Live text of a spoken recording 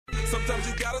Sometimes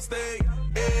you gotta stay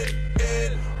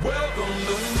in. Welcome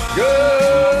to my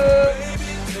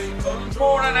Good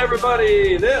morning,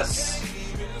 everybody. This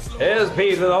is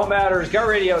Pete with Home Matters, Car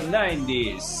Radio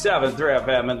 97.3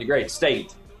 FM in the great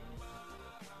state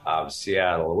of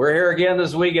Seattle. We're here again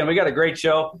this weekend. We got a great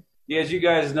show. As you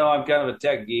guys know, I'm kind of a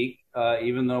tech geek,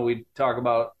 even though we talk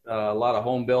about a lot of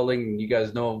home building. You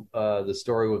guys know the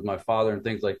story with my father and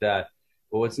things like that.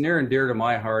 But what's near and dear to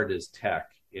my heart is tech.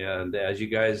 And as you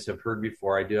guys have heard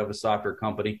before, I do have a software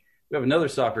company. We have another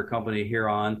software company here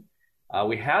on.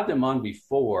 We had them on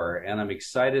before, and I'm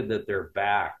excited that they're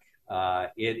back.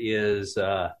 It is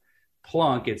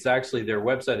Plunk. It's actually, their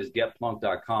website is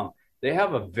getplunk.com. They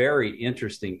have a very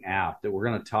interesting app that we're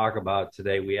going to talk about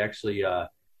today. We actually,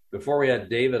 before we had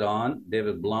David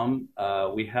Blum,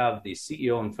 we have the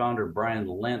CEO and founder, Brian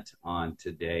Lent, on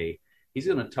today. He's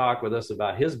going to talk with us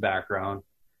about his background,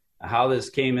 how this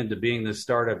came into being this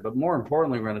startup, but more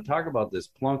importantly, we're going to talk about this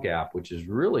Plunk app, which is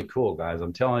really cool, guys.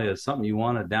 I'm telling you, it's something you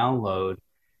want to download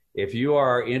if you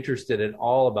are interested at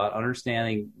all about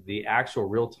understanding the actual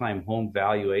real-time home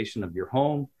valuation of your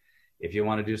home. If you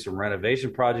want to do some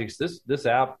renovation projects, this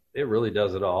app, it really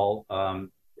does it all.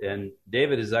 And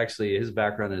David is actually, his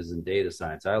background is in data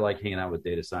science. I like hanging out with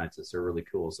data scientists. They're really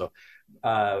cool. So,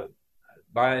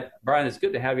 Brian, it's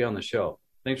good to have you on the show.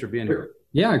 Thanks for being here.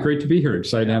 Yeah, great to be here.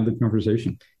 Excited to have the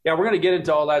conversation. Yeah, we're going to get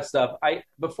into all that stuff.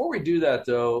 Before we do that,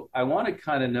 though, I want to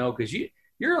kind of know, because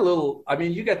you're a little, I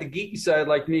mean, you got the geeky side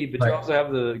like me, but you also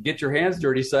have the get your hands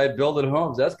dirty side, building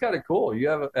homes. That's kind of cool. You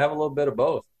have a little bit of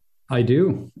both. I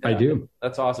do. Yeah, I do.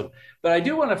 That's awesome. But I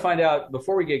do want to find out,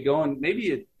 before we get going,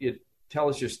 maybe you tell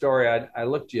us your story. I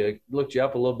looked you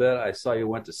up a little bit. I saw you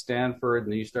went to Stanford,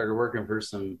 and then you started working for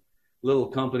some little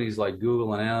companies like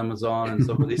Google and Amazon and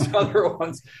some of these other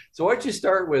ones. So why don't you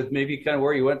start with maybe kind of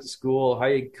where you went to school, how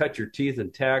you cut your teeth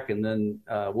in tech, and then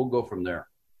we'll go from there.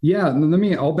 Yeah,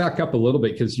 I'll back up a little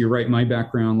bit, because you're right. My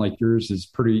background, like yours, is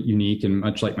pretty unique. And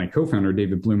much like my co-founder,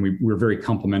 David Bloom, we're very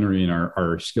complementary in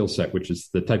our skill set, which is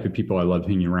the type of people I love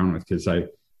hanging around with, because I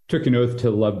took an oath to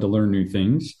love to learn new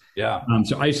things. Yeah.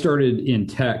 So I started in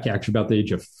tech actually about the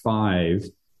age of 5.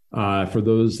 For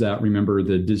those that remember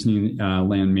the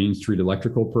Disneyland Main Street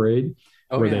Electrical Parade,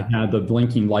 they had the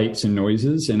blinking lights and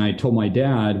noises. And I told my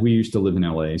dad, we used to live in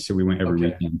LA, so we went every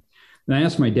weekend. And I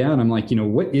asked my dad, I'm like,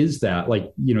 what is that?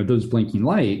 Like, those blinking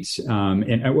lights. I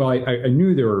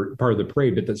knew they were part of the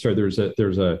parade, but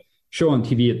there's a show on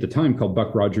TV at the time called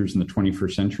Buck Rogers in the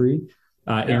 21st Century.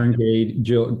 Aaron Gade,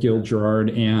 Gil Gerard,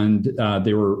 and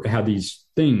they had these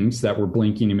things that were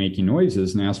blinking and making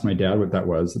noises. And I asked my dad what that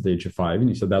was at the age of 5, and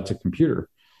he said, that's a computer.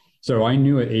 So I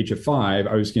knew at age of 5,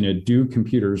 I was going to do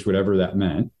computers, whatever that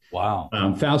meant. Wow.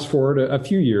 Fast forward a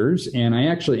few years, and I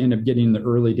actually ended up getting the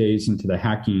early days into the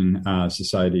hacking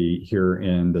society here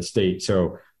in the state.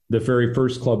 So the very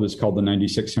first club is called the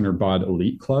 9600 Baud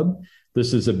Elite Club.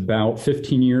 This is about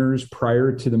 15 years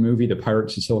prior to the movie The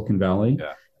Pirates of Silicon Valley.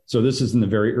 Yeah. So this is in the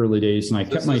very early days, and I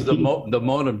kept my the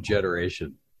modem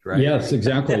generation, right? Yes,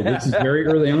 exactly. This is very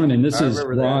early on, and this is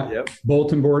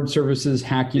bulletin board services,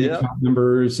 hacking account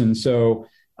numbers, and so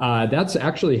that's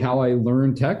actually how I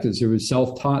learned tech. It was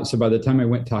self-taught. So by the time I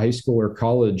went to high school or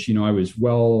college, I was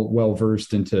well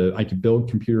versed into. I could build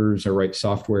computers or write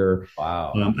software.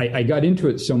 Wow! I got into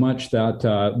it so much that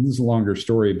this is a longer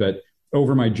story, but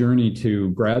over my journey to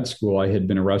grad school, I had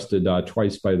been arrested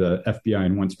twice by the FBI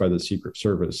and once by the Secret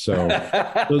Service. So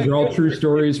those are all true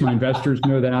stories. My investors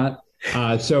know that.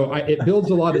 So it builds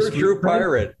a lot of. You're a true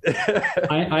pirate.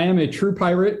 I am a true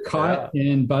pirate, caught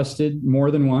and busted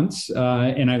more than once.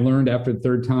 And I learned after the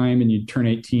third time, and you turn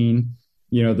 18,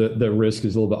 the risk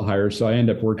is a little bit higher. So I end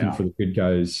up working for the good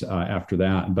guys after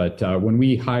that. But when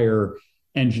we hire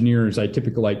engineers, I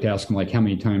typically like to ask them, like, how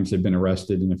many times they've been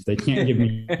arrested. And if they can't give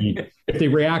me, if they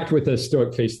react with a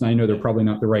stoic face, then I know they're probably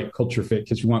not the right culture fit,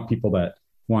 because you want people that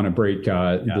want to break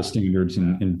the standards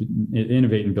and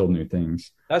innovate and build new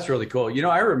things. That's really cool.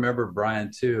 I remember,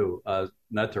 Brian, too,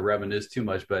 not to reminisce too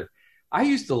much, but I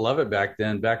used to love it back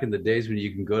in the days when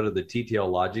you can go to the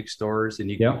TTL Logic stores and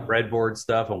you can breadboard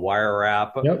stuff and wire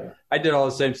wrap. Yep. I did all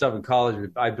the same stuff in college.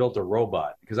 I built a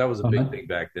robot because I was a big thing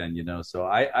back then, So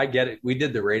I get it. We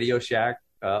did the Radio Shack,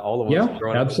 all of us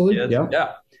growing up as kids.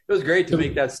 Yeah. It was great to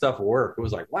make that stuff work. It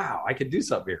was like, wow, I could do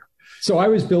something here. So I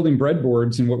was building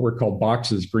breadboards in what were called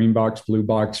boxes: green box, blue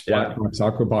box, black box,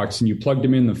 aqua box, and you plugged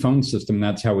them in the phone system.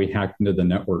 That's how we hacked into the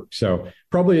network. So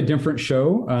probably a different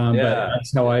show, but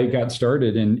that's how I got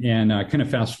started. And kind of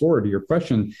fast forward to your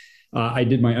question, I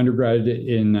did my undergrad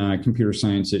in computer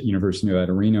science at University of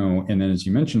Reno. And then, as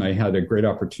you mentioned, I had a great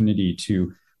opportunity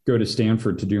to go to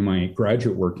Stanford to do my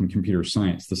graduate work in computer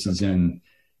science. This is in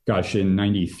gosh, in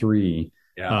 93.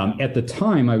 Yeah. At the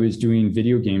time, I was doing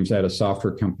video games at a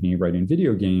software company writing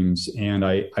video games, and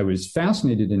I was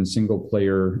fascinated in single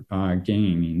player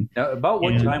gaming. Now, about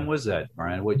what time was that,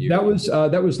 Brian? What year? That was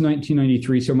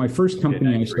 1993. So my first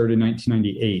company I started in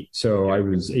 1998. So I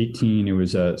was 18. It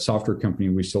was a software company.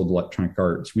 We sold electronic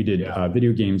arts. We did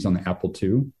video games on the Apple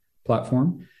II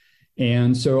platform.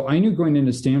 And so I knew going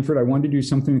into Stanford, I wanted to do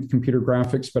something with computer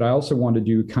graphics, but I also wanted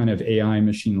to do kind of AI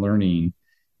machine learning.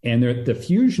 And the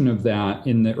fusion of that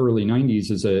in the early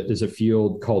 90s is a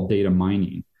field called data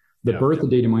mining. The birth of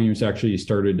data mining was actually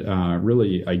started,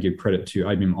 really, I give credit to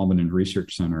IBM Albany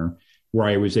Research Center, where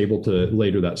I was able to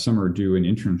later that summer do an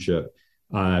internship.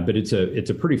 But it's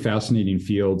a pretty fascinating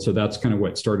field. So that's kind of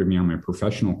what started me on my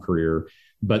professional career.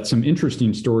 But some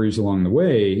interesting stories along the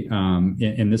way,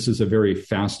 and this is a very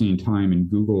fascinating time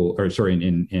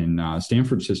in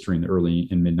Stanford's history in the early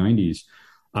and mid 90s.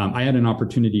 I had an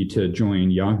opportunity to join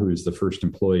Yahoo as the first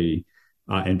employee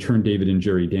and turn David and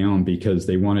Jerry down because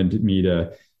they wanted me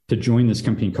to join this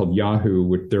company called Yahoo,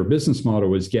 which their business model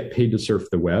was get paid to surf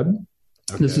the web.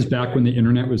 Okay. This is back when the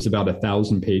internet was about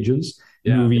 1,000 pages,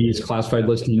 movies, classified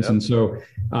listings. And so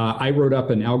I wrote up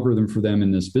an algorithm for them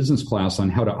in this business class on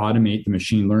how to automate the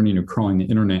machine learning of crawling the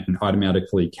internet and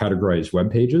automatically categorize web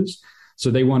pages.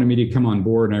 So they wanted me to come on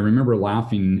board. And I remember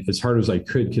laughing as hard as I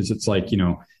could because it's like,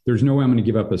 there's no way I'm going to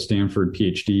give up a Stanford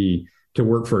PhD to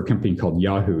work for a company called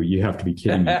Yahoo. You have to be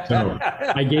kidding me. So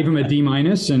I gave him a D-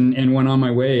 and went on my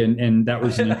way. And that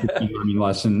was an interesting learning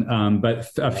lesson.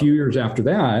 But a few years after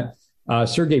that,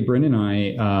 Sergey Brin and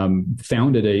I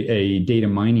founded a data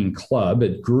mining club, a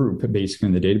group, basically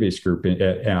in the database group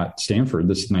at Stanford.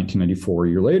 This is 1994, a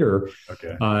year later.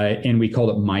 Okay. And we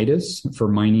called it Midas for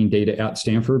mining data at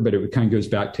Stanford, but it kind of goes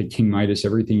back to King Midas,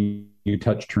 everything you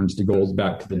touch turns to gold,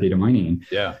 back to the data mining.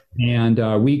 Yeah.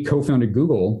 And we co-founded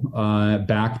Google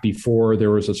back before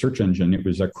there was a search engine. It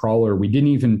was a crawler. We didn't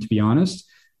even, to be honest,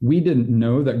 we didn't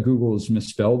know that Google was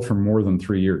misspelled for more than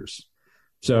 3 years.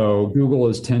 So Google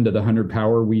is 10 to the 100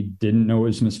 power. We didn't know it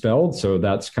was misspelled. So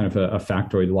that's kind of a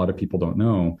factoid a lot of people don't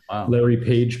know. Wow. Larry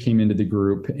Page came into the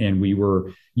group and we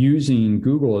were using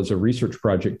Google as a research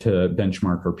project to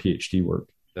benchmark our PhD work.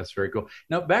 That's very cool.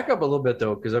 Now back up a little bit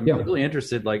though, because I'm really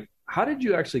interested, like how did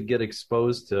you actually get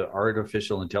exposed to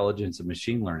artificial intelligence and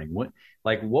machine learning?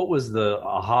 What was the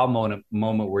aha moment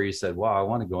where you said, wow, I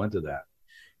want to go into that?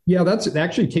 Yeah, that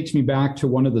actually takes me back to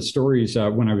one of the stories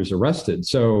when I was arrested.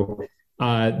 So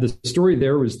the story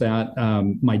there was that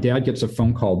my dad gets a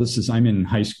phone call. I'm in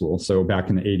high school, so back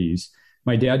in the 80s.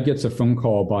 My dad gets a phone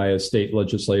call by a state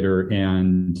legislator,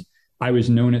 and I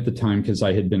was known at the time because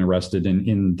I had been arrested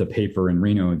in the paper in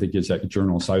Reno, the Gazette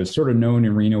Journal. So I was sort of known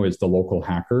in Reno as the local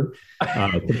hacker.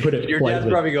 To put it Your politely.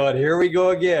 Dad's probably going, here we go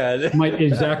again.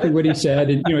 Exactly what he said.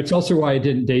 And, it's also why I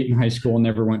didn't date in high school,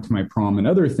 never went to my prom and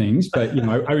other things. But,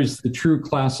 I was the true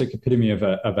classic epitome of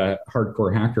a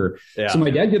hardcore hacker. Yeah. So my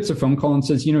dad gets a phone call and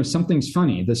says, something's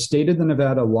funny. The state of the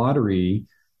Nevada lottery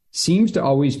seems to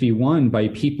always be won by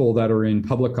people that are in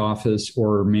public office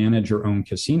or manage or own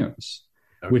casinos.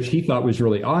 Okay. Which he thought was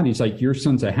really odd. He's like, your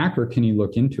son's a hacker. Can you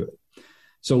look into it?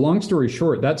 So long story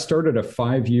short, that started a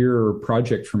 5-year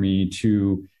project for me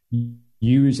to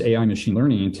use AI machine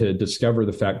learning to discover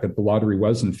the fact that the lottery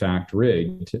was in fact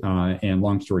rigged. And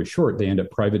long story short, they end up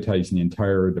privatizing the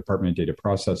entire Department of Data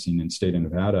Processing in the state of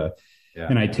Nevada. Yeah.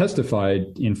 And I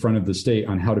testified in front of the state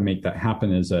on how to make that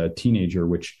happen as a teenager,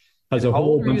 which has a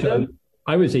whole bunch of...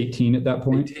 I was 18 at that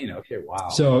point. 18, okay, wow.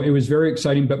 So it was very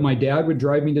exciting. But my dad would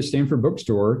drive me to Stanford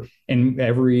Bookstore, and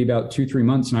every about 2-3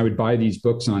 months, and I would buy these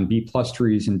books on B+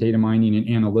 trees and data mining and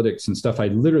analytics and stuff. I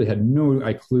literally had no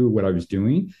clue what I was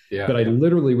doing, but I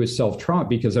literally was self-taught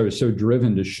because I was so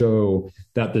driven to show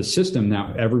that the system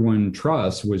that everyone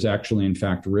trusts was actually in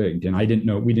fact rigged. And we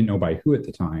didn't know by who at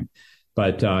the time,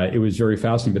 but it was very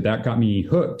fascinating. But that got me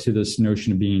hooked to this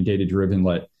notion of being data-driven,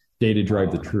 let data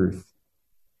drive the truth.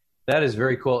 That is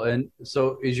very cool. And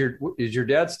so is your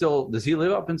dad still, does he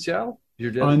live up in Seattle?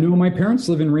 Your dad? No, my parents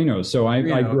live in Reno. So I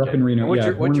grew up in Reno.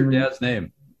 What's your dad's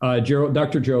name?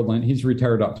 Dr. Gerald Lent. He's a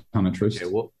retired optometrist. Okay,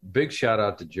 well, big shout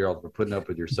out to Gerald for putting up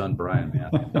with your son, Brian, man.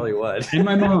 I tell you what. And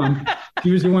my mom.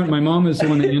 My mom was the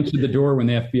one that answered the door when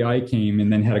the FBI came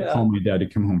and then had to call my dad to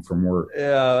come home from work.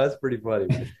 Yeah, that's pretty funny.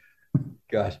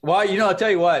 Gosh. Well, I'll tell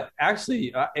you what,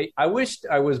 actually, I wished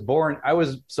I was born. I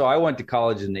went to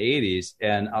college in the 80s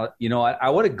and, I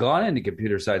would have gone into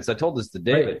computer science. I told this to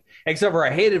David, except for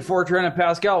I hated Fortran and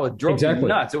Pascal. It drove me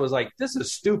nuts. It was like, this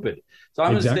is stupid. So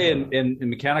I'm going to stay in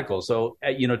mechanical. So,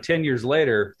 10 years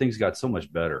later, things got so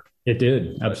much better. It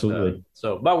did. Absolutely.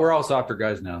 But we're all software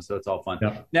guys now. So it's all fun.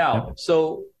 Yep. Now,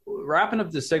 so wrapping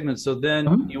up this segment. So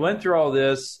then you went through all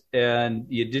this and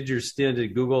you did your stint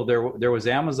at Google. There was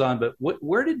Amazon, but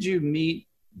where did you meet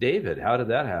David? How did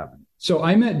that happen? So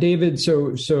I met David.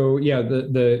 So yeah,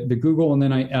 the Google, and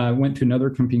then I went to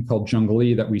another company called Jungle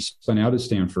that we spun out of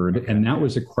Stanford, and that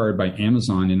was acquired by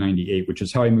Amazon in '98, which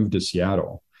is how I moved to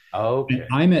Seattle. Okay. And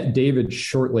I met David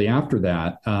shortly after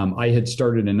that. I had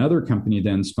started another company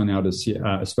then spun out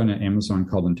Amazon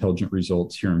called Intelligent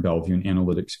Results here in Bellevue, an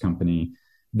analytics company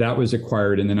that was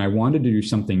acquired. And then I wanted to do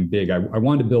something big. I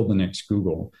wanted to build the next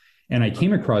Google. And I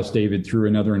came across David through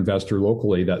another investor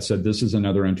locally that said, this is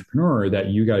another entrepreneur that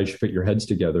you guys should put your heads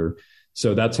together.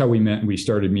 So that's how we met. And we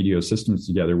started Medio Systems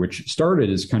together, which started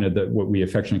as kind of what we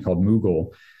affectionately called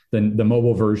Moogle, the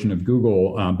mobile version of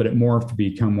Google, but it morphed to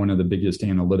become one of the biggest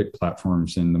analytic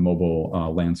platforms in the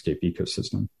mobile landscape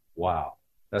ecosystem. Wow.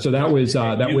 So that was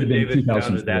that would have been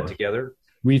 2004. That together?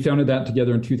 We founded that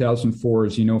together in 2004,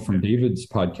 as you know, from David's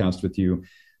podcast with you.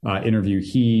 Interview.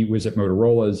 He was at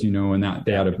Motorola, as you know, and that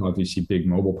they had obviously big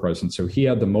mobile presence. So he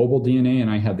had the mobile DNA, and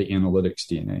I had the analytics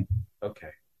DNA. Okay,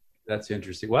 that's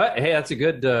interesting. Well, hey, that's a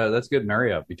good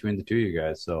marry up between the two of you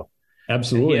guys. So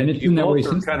absolutely, and it's in that way.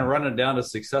 You're kind of running down a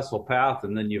successful path,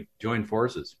 and then you join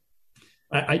forces.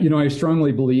 I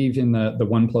strongly believe in the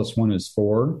 1+1 is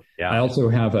 4. Yeah. I also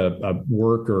have a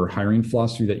work or hiring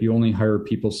philosophy that you only hire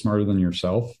people smarter than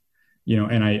yourself.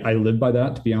 And I live by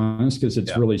that, to be honest, because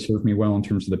it's really served me well in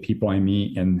terms of the people I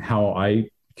meet and how I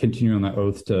continue on that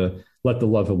oath to let the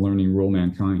love of learning rule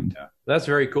mankind. Yeah. That's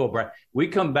very cool, Brian. We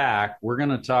come back, we're going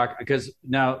to talk, because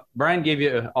now Brian gave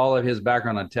you all of his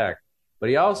background on tech, but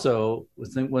he also,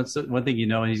 one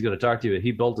thing and he's going to talk to you,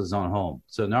 he built his own home.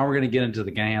 So now we're going to get into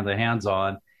the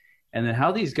hands-on, and then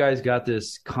how these guys got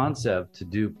this concept to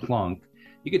do Plunk.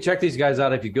 You can check these guys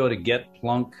out if you go to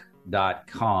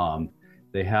getplunk.com.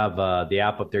 They have the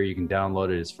app up there. You can download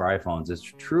it. It's for iPhones. It's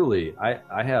truly,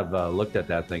 I have looked at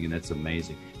that thing, and it's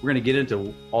amazing. We're going to get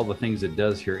into all the things it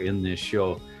does here in this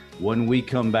show when we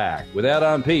come back. With that,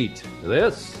 I'm Pete.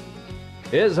 This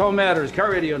is Home Matters,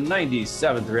 Car Radio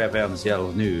 97.3 FM,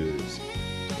 Seattle News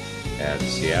and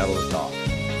Seattle Talk.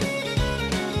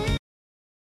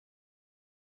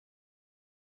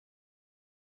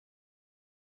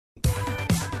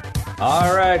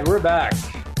 All right, we're back.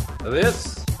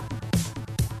 This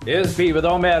is Pete with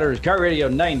All Matters, Car Radio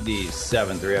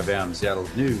 97.3 FM,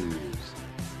 Seattle's News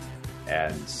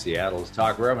and Seattle's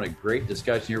Talk. We're having a great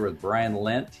discussion here with Brian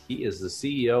Lent. He is the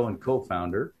CEO and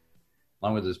co-founder,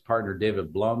 along with his partner,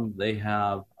 David Blum. They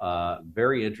have a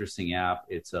very interesting app.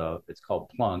 It's called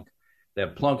Plunk. They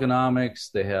have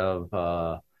Plunkonomics. They have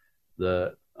what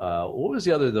was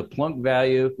the other? The Plunk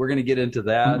Value. We're going to get into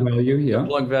that. Plunk Value, yeah. The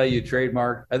Plunk Value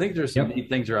trademark. I think there's some neat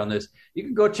things around this. You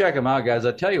can go check them out, guys.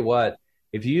 I'll tell you what.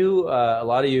 If you, a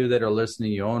lot of you that are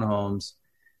listening, you own homes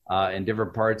in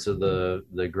different parts of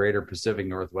the greater Pacific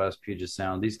Northwest, Puget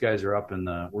Sound. These guys are up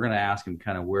we're going to ask him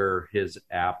kind of where his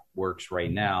app works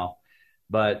right now.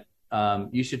 But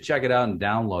you should check it out and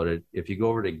download it. If you go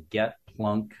over to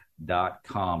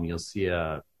getplunk.com, you'll see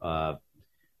a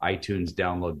iTunes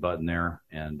download button there,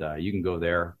 and you can go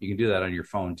there. You can do that on your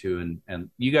phone too. And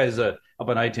you guys up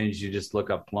on iTunes, you just look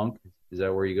up Plunk. Is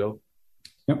that where you go?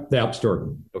 Yep, the App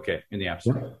Store. Okay, in the App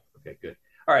Store. Yeah. Okay, good.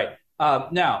 All right.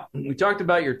 Now, we talked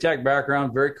about your tech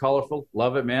background. Very colorful.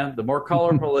 Love it, man. The more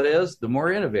colorful it is, the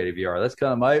more innovative you are. That's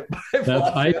kind of my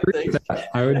I agree with that.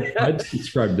 I'd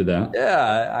subscribe to that.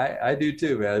 Yeah, I do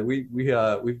too, man.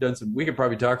 We've done some. We could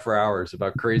probably talk for hours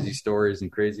about crazy stories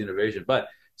and crazy innovation. But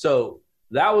so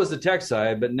that was the tech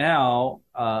side. But now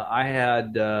I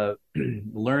had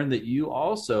learned that you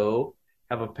also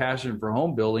have a passion for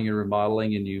home building and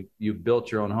remodeling, and you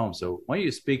built your own home. So why don't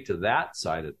you speak to that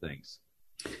side of things?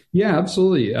 Yeah,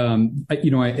 absolutely.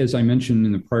 As I mentioned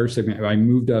in the prior segment, I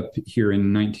moved up here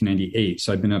in 1998.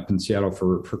 So I've been up in Seattle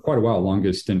for quite a while,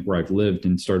 longest stint where I've lived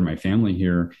and started my family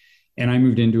here. And I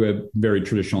moved into a very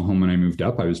traditional home when I moved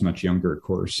up. I was much younger, of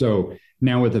course. So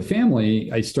now with a family,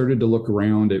 I started to look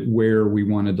around at where we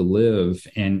wanted to live.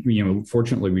 And,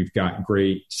 fortunately, we've got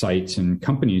great sites and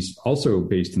companies also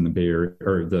based in the Bay Area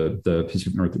or the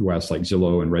Pacific Northwest, like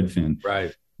Zillow and Redfin.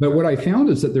 Right. But what I found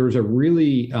is that there was a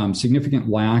really significant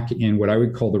lack in what I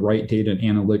would call the right data and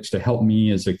analytics to help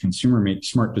me as a consumer make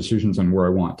smart decisions on where I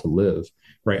want to live,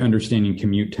 right? Understanding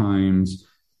commute times,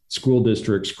 school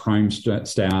districts, crime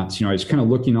stats. I was kind of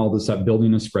looking all this up,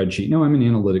 building a spreadsheet. No, I'm an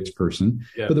analytics person.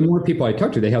 Yeah. But the more people I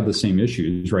talk to, they have the same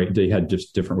issues, right? They had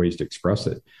just different ways to express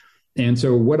it. And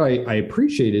so what I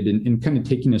appreciated in kind of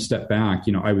taking a step back,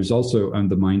 I was also on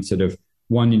the mindset of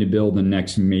wanting to build the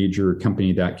next major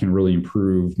company that can really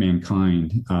improve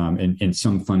mankind in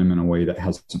some fundamental way that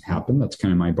hasn't happened. That's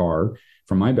kind of my bar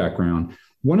from my background.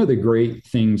 One of the great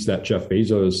things that Jeff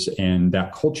Bezos and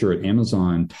that culture at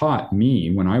Amazon taught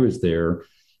me when I was there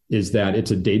is that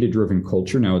it's a data-driven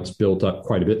culture. Now, it's built up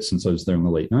quite a bit since I was there in the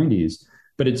late 90s,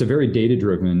 but it's a very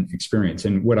data-driven experience.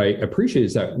 And what I appreciate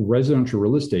is that residential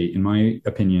real estate, in my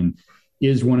opinion,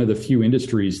 is one of the few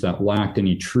industries that lacked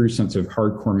any true sense of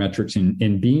hardcore metrics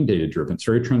in being data-driven. It's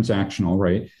very transactional,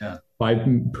 right? Yeah.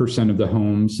 5% of the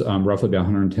homes, roughly about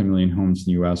 110 million homes in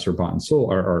the U.S. are bought and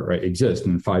sold, or exist,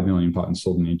 and 5 million bought and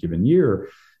sold in a given year.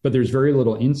 But there's very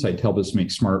little insight to help us make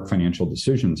smart financial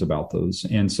decisions about those.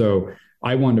 And so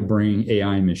I wanted to bring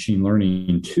AI and machine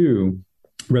learning to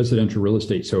residential real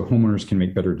estate so homeowners can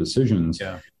make better decisions,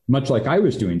 much like I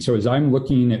was doing. So as I'm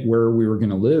looking at where we were going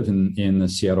to live in the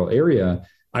Seattle area,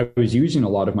 I was using a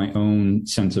lot of my own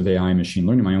sense of AI and machine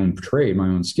learning, my own trade, my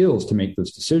own skills to make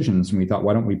those decisions. And we thought,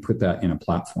 why don't we put that in a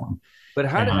platform? But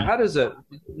how does it,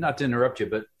 not to interrupt you,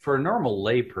 but for a normal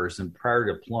layperson prior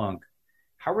to Plunk,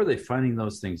 how were they finding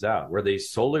those things out? Were they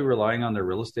solely relying on their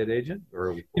real estate agent?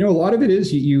 Or a lot of it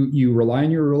is you rely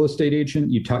on your real estate agent.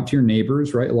 You talk to your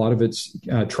neighbors, right? A lot of it's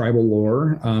tribal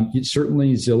lore.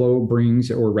 Certainly Zillow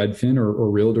brings, or Redfin or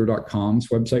Realtor.com's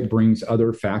website brings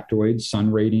other factoids,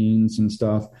 sun ratings and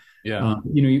stuff. Yeah.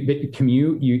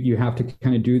 Commute, you have to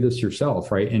kind of do this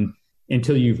yourself, right? And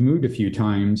until you've moved a few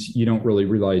times, you don't really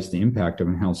realize the impact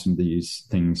of how some of these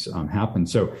things happen.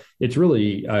 So it's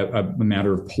really a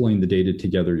matter of pulling the data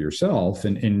together yourself.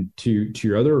 And to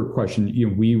your other question,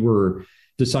 we were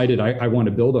decided I want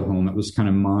to build a home. That was kind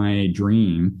of my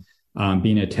dream.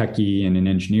 Being a techie and an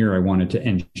engineer, I wanted to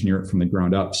engineer it from the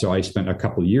ground up. So I spent a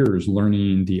couple of years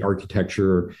learning the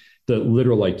architecture, the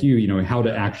literal, like how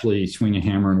to actually swing a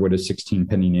hammer and what a 16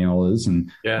 penny nail is,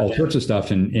 and all sorts of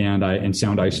stuff, and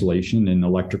sound isolation and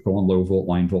electrical and low volt,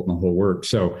 line volt, and the whole work.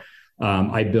 So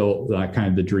I built kind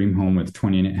of the dream home with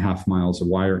 20.5 miles of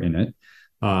wire in it,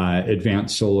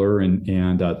 advanced solar, and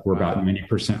we're about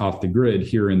 90% off the grid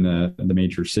here in the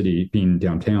major city, being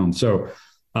downtown. So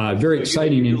very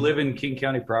exciting. You live in King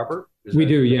County proper? We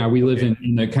do, yeah. We live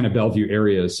in the kind of Bellevue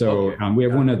area. So we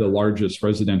have one of the largest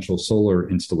residential solar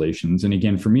installations. And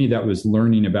again, for me, that was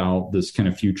learning about this kind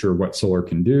of future, what solar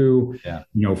can do. Yeah.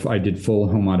 If I did full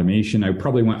home automation, I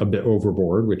probably went a bit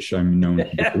overboard, which I'm known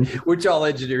to do. Which all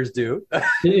engineers do.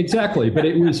 Exactly. But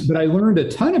I learned a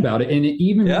ton about it. And it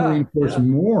even reinforced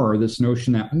more this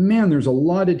notion that, man, there's a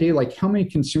lot of data. Like, how many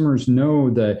consumers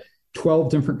know the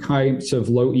 12 different types of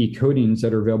low E coatings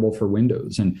that are available for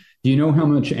windows? And do you know how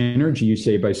much energy you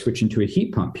save by switching to a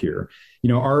heat pump here?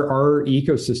 Our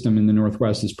ecosystem in the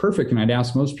Northwest is perfect. And I'd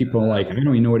ask most people, like, I don't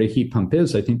even know what a heat pump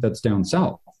is. I think that's down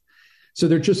south. So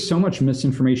there's just so much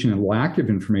misinformation and lack of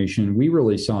information. We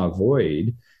really saw a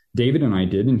void. David and I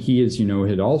did, and he, as you know,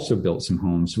 had also built some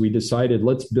homes. So we decided,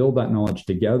 let's build that knowledge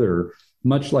together,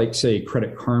 much like, say,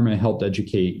 Credit Karma helped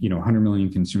educate, 100 million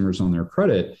consumers on their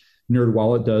credit.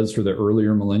 NerdWallet does for the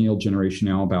earlier millennial generation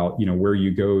now about, where you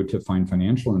go to find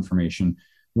financial information.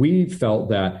 We felt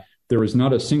that there was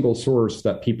not a single source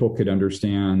that people could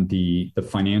understand the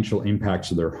financial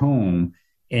impacts of their home.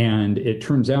 And it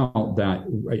turns out that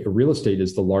real estate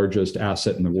is the largest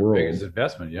asset in the world. The biggest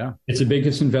investment, yeah. It's the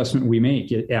biggest investment we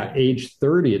make. At age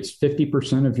 30, it's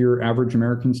 50% of your average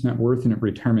American's net worth, and at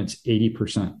retirement, it's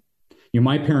 80%.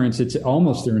 My parents, it's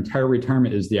almost their entire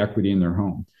retirement is the equity in their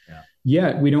home.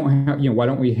 Yet we don't have, why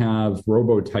don't we have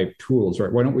robo-type tools,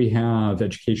 right? Why don't we have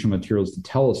educational materials to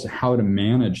tell us how to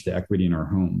manage the equity in our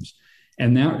homes?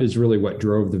 And that is really what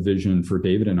drove the vision for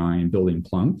David and I in building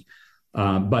Plunk.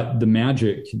 But the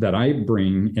magic that I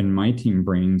bring and my team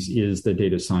brings is the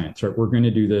data science, right? We're going to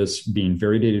do this being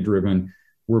very data-driven.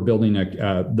 We're building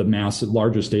the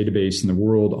largest database in the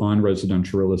world on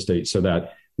residential real estate so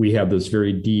that we have this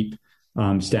very deep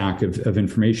stack of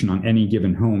information on any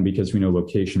given home, because we know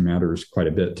location matters quite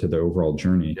a bit to the overall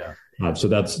journey. Yeah. So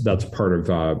that's part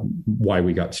of why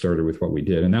we got started with what we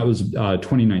did. And that was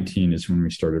 2019 is when we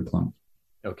started Plunk.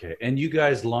 Okay. And you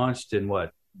guys launched in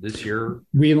what, this year?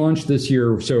 We launched this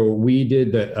year. So we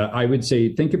did I would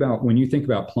say, when you think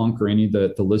about Plunk, or any of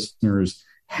the listeners,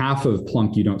 half of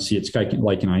Plunk you don't see. It's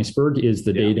like an iceberg, is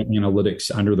the data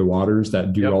analytics under the waters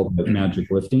that do all the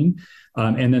magic lifting.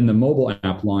 And then the mobile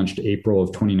app launched April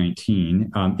of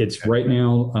 2019. It's right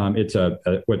now, it's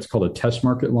what's called a test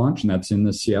market launch, and that's in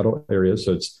the Seattle area.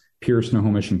 So it's Pierce,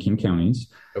 Snohomish, and King counties.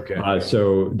 Okay.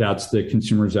 So that's the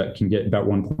consumers that can get about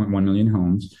 1.1 million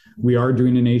homes. We are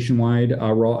doing a nationwide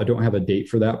roll. I don't have a date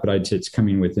for that, but I'd say it's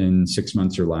coming within 6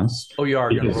 months or less. Oh, you are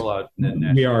going to roll out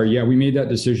nationally? We are. Yeah, we made that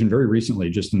decision very recently,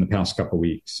 just in the past couple of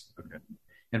weeks. Okay.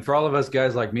 And for all of us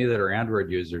guys like me that are Android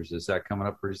users, is that coming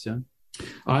up pretty soon?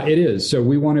 It is. So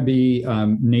we want to be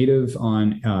native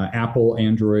on Apple,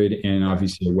 Android, and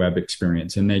obviously a web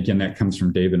experience. And again, that comes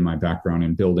from David and my background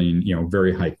in building,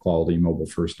 very high quality mobile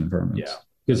first environments. Yeah.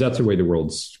 Because that's the way the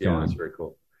world's going. Yeah, that's very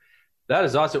cool. That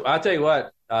is awesome. I'll tell you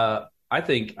what, I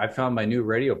think I found my new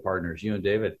radio partners, you and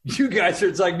David. You guys are,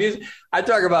 it's like music. I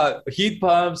talk about heat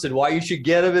pumps and why you should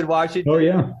get them in Washington. Oh,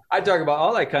 yeah. I talk about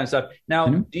all that kind of stuff. Now,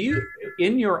 do you,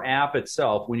 in your app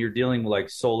itself, when you're dealing with like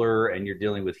solar and you're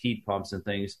dealing with heat pumps and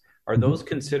things, are those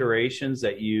considerations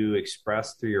that you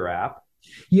express through your app?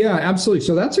 Yeah, absolutely.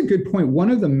 So that's a good point. One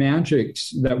of the magics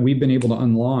that we've been able to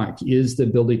unlock is the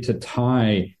ability to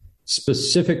tie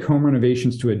specific home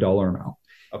renovations to a dollar amount.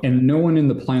 Okay. And no one in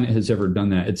the planet has ever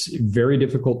done that. It's very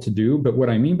difficult to do. But what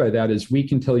I mean by that is we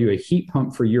can tell you a heat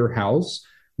pump for your house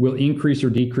will increase or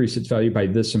decrease its value by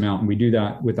this amount. And we do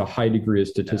that with a high degree of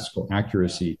statistical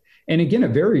accuracy. And again,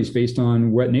 it varies based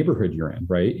on what neighborhood you're in,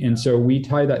 right? And so we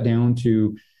tie that down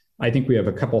to, I think we have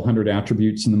a couple hundred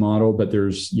attributes in the model, but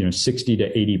there's 60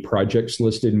 to 80 projects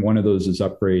listed. And one of those is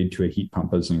upgrade to a heat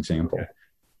pump as an example. Okay.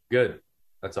 Good.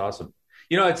 That's awesome.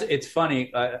 It's funny.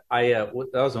 That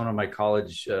was one of my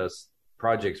college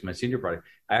projects, my senior project.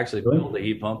 I actually built a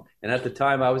heat pump, and at the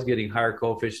time, I was getting higher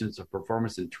coefficients of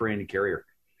performance than Trane and Carrier.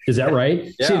 Is that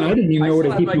right? Yeah. See, and I didn't even know what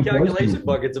a heat pump was. My calculation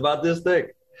book. It's about this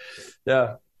thick.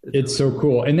 Yeah, it's so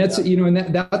cool, and that's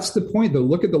and that's the point. Though,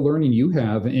 look at the learning you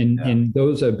have, and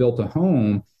those that built a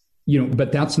home.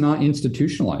 But that's not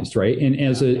institutionalized, right? And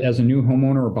as a new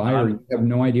homeowner or buyer, you have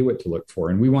no idea what to look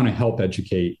for. And we want to help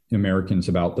educate Americans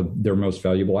about their most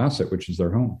valuable asset, which is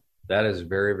their home. That is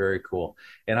very, very cool.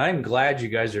 And I'm glad you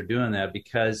guys are doing that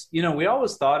because, we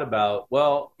always thought about,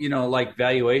 like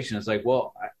valuation. It's like,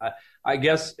 I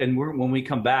guess, and when we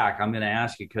come back, I'm going to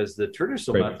ask you because the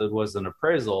traditional method was an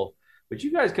appraisal, but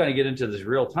you guys kind of get into this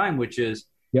real time, which is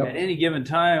at any given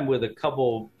time with a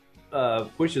couple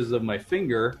pushes of my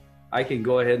finger, I can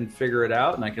go ahead and figure it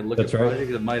out, and I can look at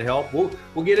projects that might help.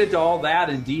 We'll get into all that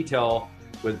in detail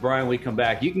with Brian when we come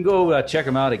back. You can go check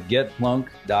them out at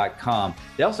getplunk.com.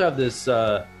 They also have this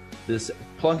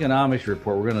Plunkonomics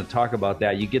report. We're going to talk about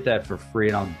that. You get that for free,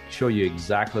 and I'll show you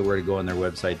exactly where to go on their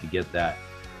website to get that.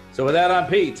 So with that, I'm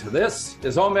Pete. This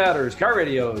is Home Matters Car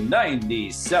Radio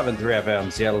 97.3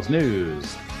 FM, Seattle's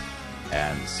News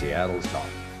and Seattle's Talk.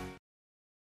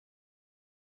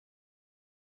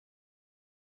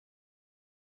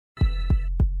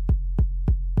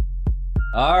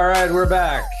 All right, we're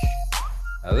back.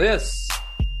 Now this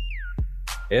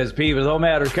is Pete with Home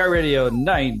Matters Car Radio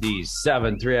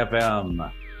 97.3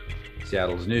 FM,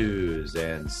 Seattle's News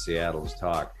and Seattle's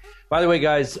Talk. By the way,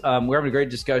 guys, we're having a great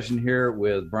discussion here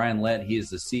with Brian Lent. He is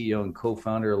the CEO and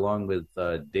co-founder along with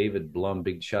David Blum.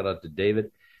 Big shout out to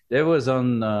David. David was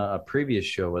on a previous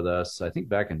show with us, I think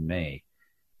back in May.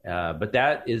 But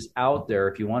that is out there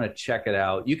if you want to check it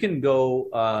out. You can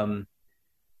go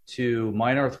to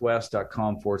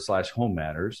mynorthwest.com/home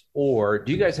matters, or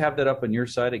do you guys have that up on your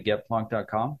site at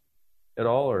getplunk.com at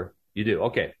all, or you do?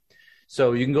 Okay.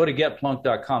 So you can go to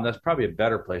getplunk.com. That's probably a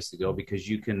better place to go because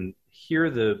you can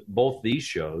hear both these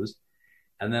shows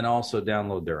and then also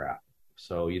download their app.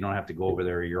 So you don't have to go over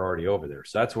there. You're already over there.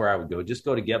 So that's where I would go. Just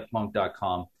go to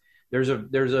getplunk.com. We're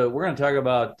going to talk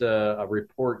about a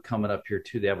report coming up here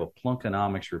too. They have a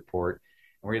Plunkonomics report.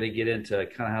 We're going to get into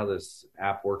kind of how this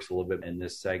app works a little bit in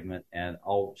this segment, and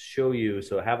I'll show you.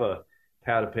 So have a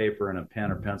pad of paper and a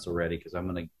pen or pencil ready because I'm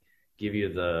going to give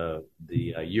you the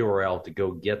URL to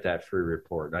go get that free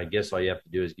report. And I guess all you have to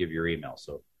do is give your email,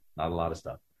 so not a lot of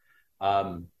stuff.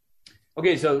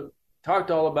 Okay, so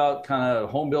talked all about kind of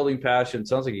home building passion.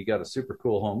 Sounds like you got a super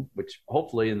cool home, which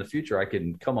hopefully in the future I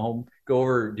can come home, go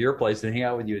over to your place and hang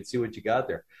out with you and see what you got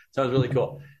there. Sounds really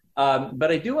cool.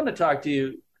 But I do want to talk to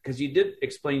you, because you did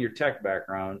explain your tech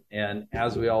background, and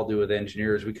as we all do with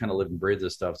engineers, we kind of live and breathe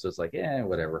this stuff. So it's like,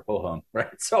 whatever, ho hum,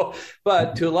 right? So,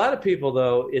 but to a lot of people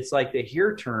though, it's like they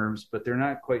hear terms, but they're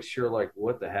not quite sure like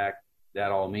what the heck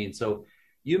that all means. So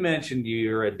you mentioned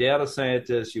you're a data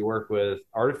scientist, you work with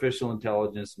artificial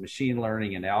intelligence, machine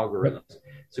learning, and algorithms.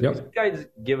 So can you guys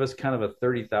give us kind of a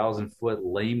 30,000-foot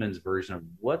layman's version of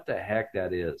what the heck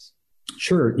that is?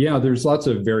 Sure. Yeah, there's lots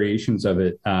of variations of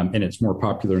it, and it's more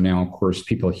popular now. Of course,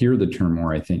 people hear the term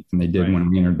more, I think, than they did when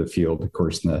we entered the field, of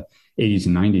course, in the 80s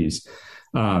and 90s.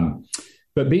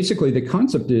 But basically, the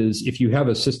concept is if you have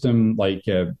a system like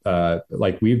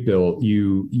we've built,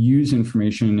 you use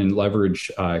information and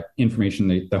leverage information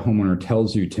that the homeowner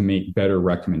tells you to make better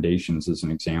recommendations, as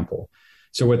an example.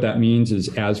 So what that means is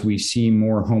as we see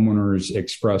more homeowners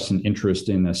express an interest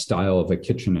in the style of a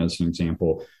kitchen, as an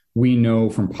example, we know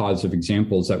from positive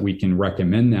examples that we can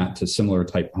recommend that to similar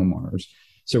type homeowners.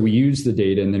 So we use the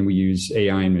data, and then we use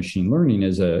AI and machine learning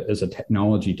as a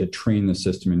technology to train the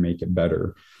system and make it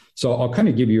better. So I'll kind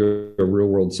of give you a real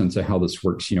world sense of how this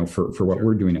works, for what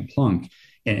we're doing at Plunk,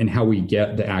 and how we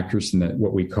get the accuracy in that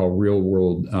what we call real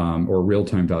world or real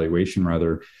time valuation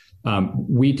rather.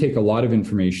 We take a lot of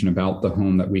information about the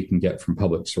home that we can get from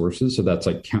public sources. So that's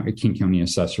like King County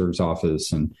Assessor's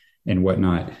Office and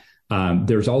whatnot.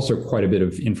 There's also quite a bit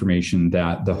of information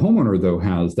that the homeowner, though,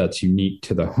 has that's unique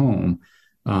to the home.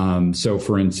 So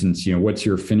for instance, what's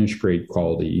your finish grade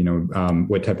quality?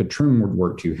 What type of trim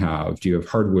work do you have? Do you have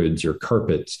hardwoods or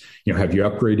carpets? Have you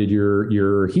upgraded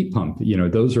your heat pump?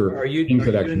 Those are you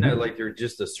doing that like they're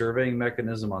just a surveying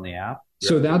mechanism on the app?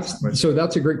 So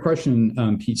that's a great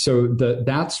question, Pete. So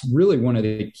that's really one of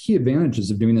the key advantages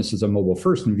of doing this as a mobile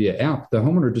first and via app. The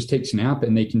homeowner just takes an app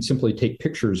and they can simply take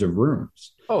pictures of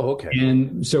rooms. Oh, okay.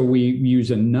 And so we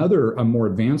use a more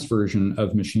advanced version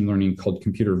of machine learning called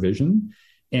computer vision.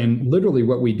 And literally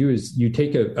what we do is you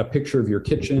take a picture of your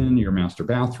kitchen, your master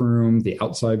bathroom, the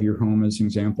outside of your home as an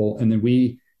example, and then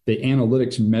the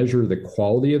analytics measure the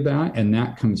quality of that, and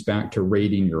that comes back to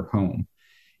rating your home.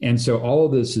 And so all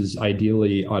of this is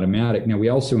ideally automatic. Now, we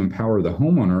also empower the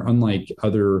homeowner, unlike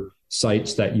other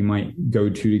sites that you might go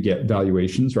to get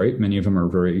valuations, right? Many of them are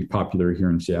very popular here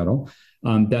in Seattle,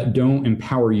 that don't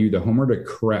empower you, the homeowner, to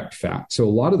correct facts. So a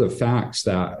lot of the facts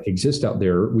that exist out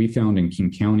there, we found in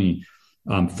King County,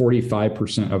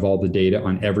 45% of all the data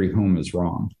on every home is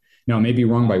wrong. Now, it may be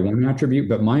wrong by one attribute,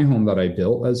 but my home that I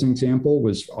built, as an example,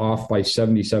 was off by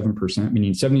 77%,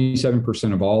 meaning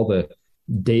 77% of all the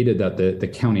data that the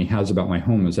county has about my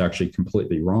home is actually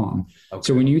completely wrong. Okay.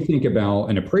 So when you think about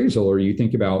an appraisal or you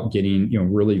think about getting,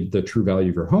 really the true value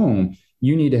of your home,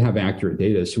 you need to have accurate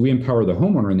data. So we empower the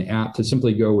homeowner in the app to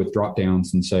simply go with drop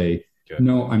downs and say,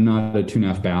 no, I'm not a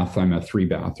 2.5 bath, I'm a 3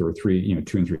 bath or 2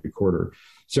 3/4.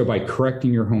 So by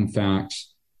correcting your home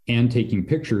facts and taking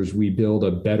pictures, we build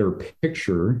a better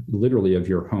picture literally of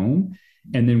your home.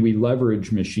 And then we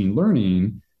leverage machine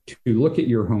learning to look at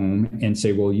your home and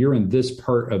say, well, you're in this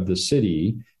part of the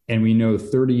city, and we know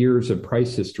 30 years of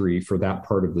price history for that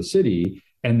part of the city.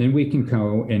 And then we can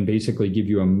go and basically give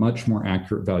you a much more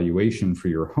accurate valuation for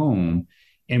your home.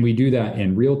 And we do that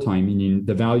in real time, meaning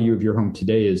the value of your home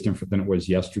today is different than it was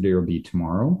yesterday or be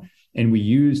tomorrow. And we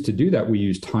use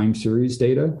time series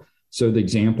data. So the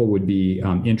example would be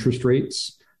interest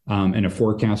rates and a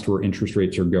forecast where interest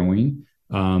rates are going,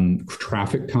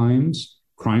 traffic times,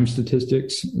 crime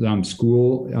statistics,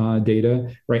 school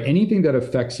data, right? Anything that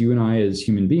affects you and I as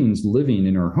human beings living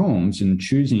in our homes and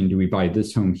choosing, do we buy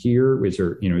this home here? Is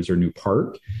there a new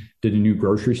park? Did a new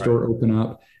grocery store open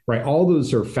up? Right. All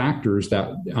those are factors that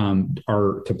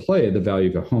are to play the value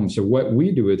of a home. So what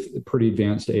we do with pretty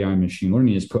advanced AI machine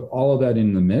learning is put all of that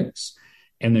in the mix.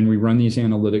 And then we run these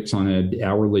analytics on an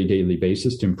hourly, daily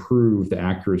basis to improve the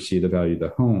accuracy of the value of the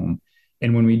home.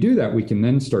 And when we do that, we can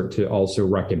then start to also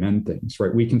recommend things,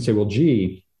 right? We can say, well,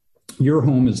 gee, your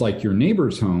home is like your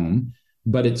neighbor's home,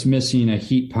 but it's missing a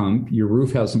heat pump. Your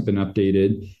roof hasn't been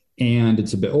updated and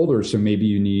it's a bit older. So maybe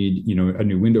you need, a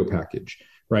new window package.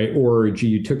 Right. Or, gee,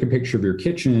 you took a picture of your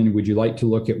kitchen. Would you like to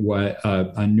look at what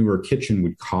a newer kitchen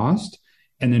would cost?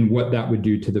 And then what that would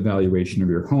do to the valuation of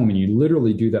your home. And you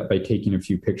literally do that by taking a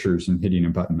few pictures and hitting a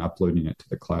button, uploading it to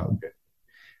the cloud. Okay.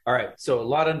 All right. So a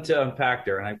lot to unpack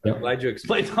there. And I'm glad you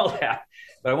explained all that.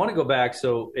 But I want to go back.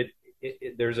 So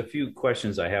there's a few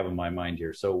questions I have in my mind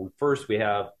here. So first we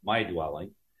have my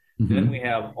dwelling. Mm-hmm. Then we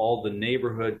have all the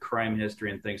neighborhood crime history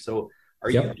and things. So are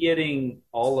you getting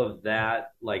all of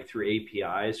that like through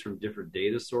APIs from different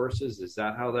data sources? Is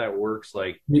that how that works?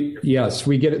 Yes,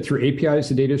 we get it through APIs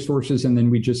to data sources, and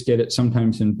then we just get it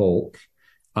sometimes in bulk.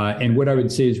 And what I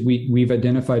would say is we've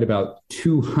identified about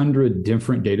 200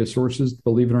 different data sources,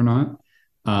 believe it or not.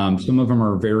 Some of them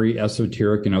are very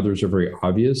esoteric and others are very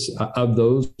obvious. Of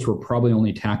those, we're probably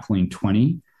only tackling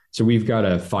 20. So we've got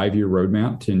a 5-year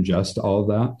roadmap to ingest all of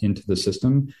that into the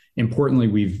system. Importantly,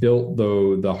 we've built,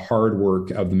 the hard work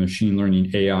of the machine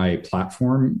learning AI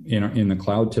platform in the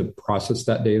cloud to process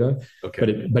that data.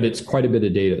 Okay. But it's quite a bit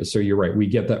of data. So you're right. We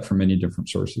get that from many different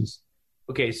sources.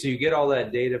 Okay. So you get all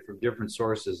that data from different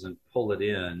sources and pull it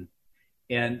in.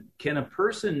 And can a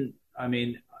person,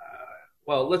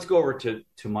 let's go over to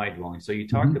my dwelling. So you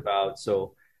talked about,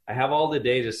 so I have all the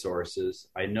data sources.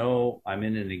 I know I'm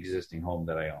in an existing home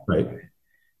that I own. Right.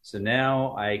 So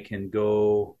now I can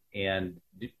go and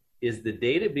is the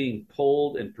data being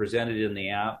pulled and presented in the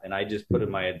app, and I just put in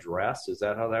my address? Is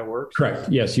that how that works? Correct.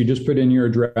 Yes, you just put in your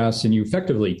address and you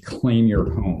effectively claim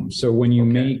your home. So when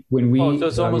you so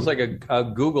it's almost like a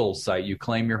Google site. You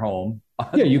claim your home.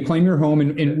 Yeah, you claim your home,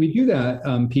 and we do that,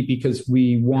 Pete, because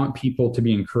we want people to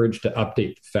be encouraged to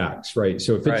update the facts, right?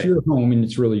 So if it's your home and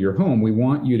it's really your home, we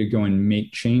want you to go and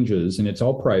make changes, and it's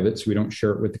all private, so we don't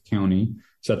share it with the county.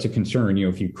 So that's a concern.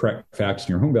 If you correct facts and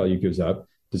your home value goes up,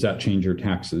 does that change your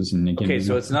taxes? And again,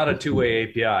 so it's not a two-way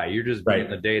API. You're just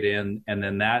bringing the data in, and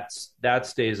then that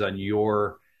stays on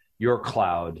your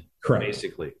cloud. Correct.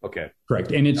 Basically. Okay.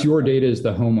 Correct. And it's your data as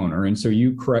the homeowner. And so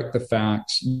you correct the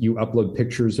facts, you upload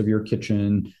pictures of your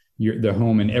kitchen, the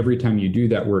home. And every time you do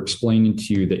that, we're explaining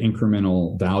to you the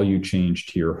incremental value change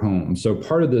to your home. So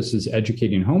part of this is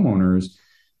educating homeowners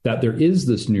that there is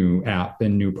this new app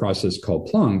and new process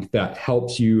called Plunk that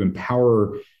helps you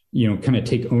empower, kind of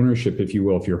take ownership, if you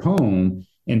will, of your home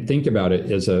and think about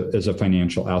it as a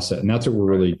financial asset. And that's what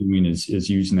we're really doing is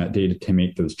using that data to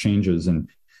make those changes. And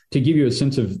to give you a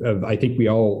sense of, I think we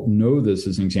all know this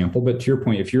as an example, but to your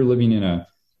point, if you're living in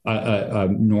a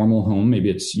normal home, maybe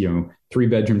it's,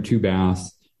 3-bedroom,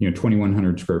 2-bath,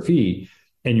 2,100 square feet,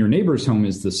 and your neighbor's home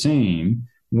is the same,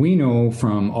 we know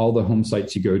from all the home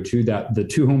sites you go to that the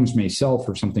two homes may sell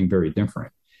for something very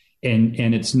different.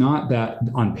 And it's not that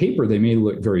on paper, they may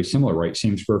look very similar, right?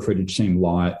 Same square footage, same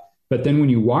lot. But then when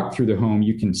you walk through the home,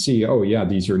 you can see, oh, yeah,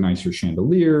 these are nicer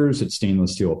chandeliers. It's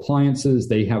stainless steel appliances.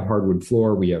 They have hardwood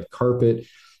floor. We have carpet.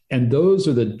 And those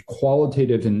are the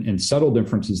qualitative and subtle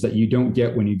differences that you don't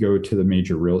get when you go to the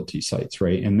major realty sites,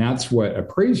 right? And that's what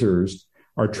appraisers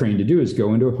are trained to do is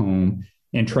go into a home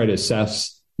and try to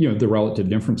assess, the relative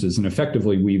differences. And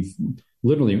effectively, we've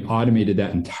literally automated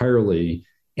that entirely.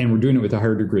 And we're doing it with a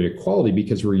higher degree of quality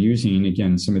because we're using,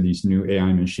 again, some of these new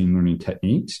AI machine learning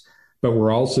techniques. But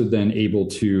we're also then able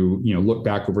to, look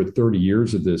back over 30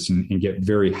 years of this and get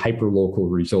very hyper-local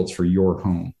results for your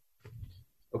home.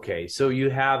 Okay, so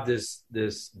you have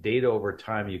this data over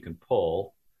time you can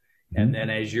pull, and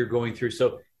then as you're going through,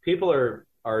 so people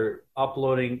are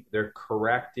uploading, they're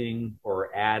correcting or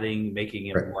adding, making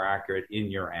it more accurate in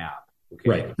your app. Okay,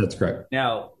 right, that's correct.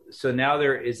 Now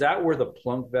is that where the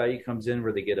Plunk value comes in,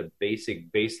 where they get a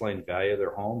basic baseline value of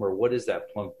their home, or what is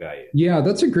that Plunk value? Yeah,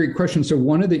 that's a great question. So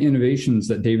one of the innovations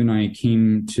that Dave and I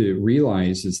came to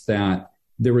realize is that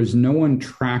there was no one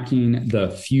tracking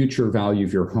the future value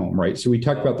of your home, right? So we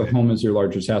talk about the home as your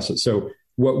largest asset. So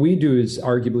what we do is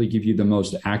arguably give you the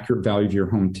most accurate value of your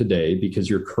home today because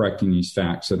you're correcting these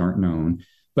facts that aren't known.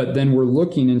 But then we're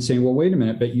looking and saying, well, wait a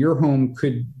minute, but your home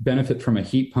could benefit from a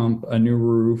heat pump, a new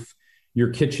roof, your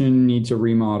kitchen needs a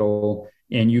remodel,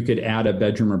 and you could add a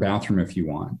bedroom or bathroom if you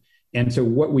want. And so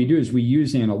what we do is we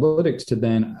use analytics to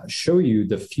then show you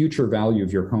the future value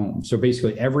of your home. So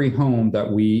basically every home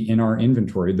that we in our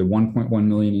inventory, the 1.1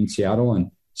 million in Seattle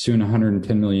and soon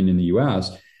 110 million in the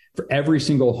US, for every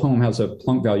single home has a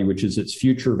Plunk value, which is its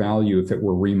future value if it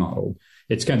were remodeled.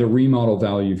 It's kind of the remodel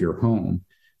value of your home.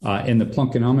 And the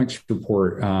Plunkonomics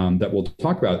report that we'll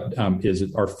talk about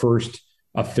is our first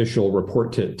official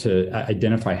report to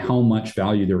identify how much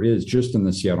value there is just in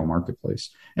the Seattle marketplace.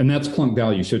 And that's Plunk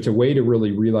value. So it's a way to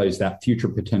really realize that future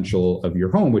potential of your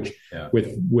home, which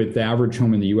with the average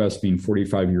home in the US being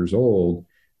 45 years old,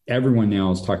 everyone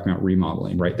now is talking about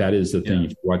remodeling, right? That is the thing.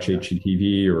 If you watch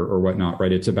HGTV or whatnot,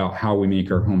 right? It's about how we make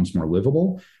our homes more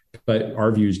livable. But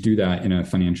our views do that in a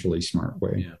financially smart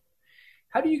way. Yeah.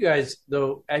 How do you guys,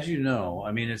 though, as you know,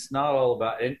 I mean, it's not all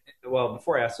about, well,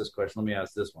 before I ask this question, let me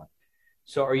ask this one.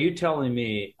 So are you telling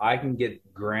me I can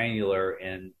get granular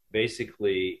and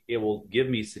basically it will give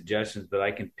me suggestions, but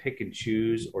I can pick and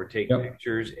choose or take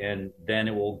pictures and then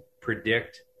it will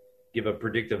give a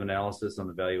predictive analysis on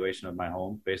the valuation of my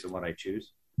home based on what I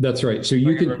choose? That's right. So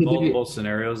you could multiple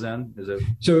scenarios then? Is it?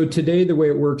 So today, the way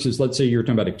it works is, let's say you're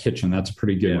talking about a kitchen. That's a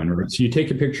pretty good one, right? So you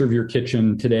take a picture of your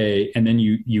kitchen today, and then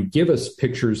you give us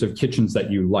pictures of kitchens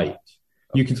that you liked.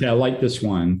 Okay. You can say, I like this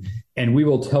one. And we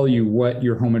will tell you what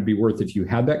your home would be worth if you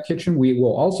had that kitchen. We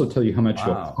will also tell you how much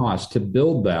it'll cost to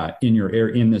build that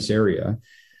in this area.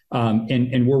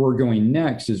 And where we're going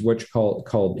next is what's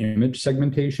called image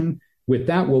segmentation. With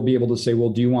that, we'll be able to say, well,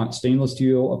 do you want stainless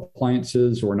steel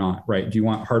appliances or not, right? Do you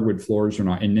want hardwood floors or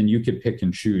not? And then you could pick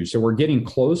and choose. So we're getting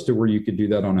close to where you could do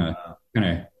that on a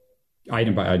kind of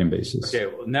item by item basis. Okay,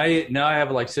 well, now I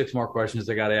have like 6 more questions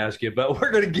I got to ask you, but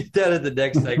we're going to get that in the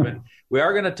next segment. We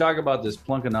are going to talk about this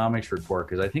Plunkonomics report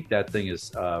because I think that thing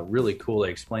is really cool.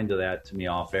 They explained that to me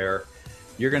off air.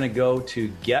 You're going to go to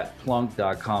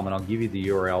getplunk.com, and I'll give you the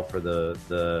URL for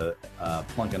the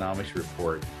Plunkonomics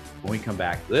report. When we come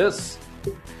back, this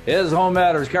is Home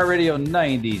Matters, Car Radio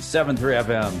 97.3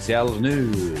 FM, Seattle's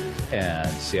news and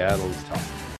Seattle's talk.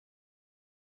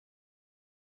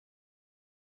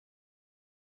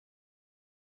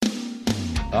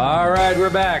 All right, we're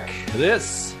back.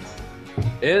 This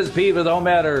is Pete with Home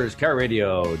Matters, Car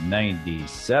Radio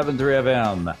 97.3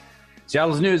 FM,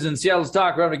 Seattle's news and Seattle's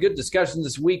talk. We're having a good discussion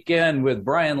this weekend with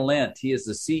Brian Lent. He is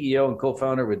the CEO and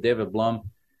co-founder with David Blum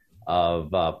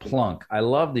of Plunk. I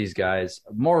love these guys.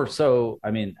 More so,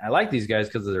 I mean, I like these guys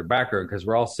because of their background, because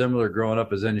we're all similar growing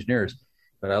up as engineers.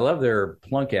 But I love their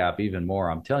Plunk app even more.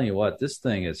 I'm telling you what, this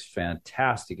thing is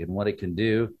fantastic in what it can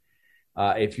do.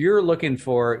 If you're looking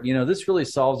for, this really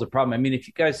solves the problem. I mean, if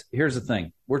you guys, here's the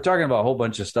thing. We're talking about a whole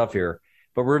bunch of stuff here.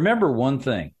 But remember one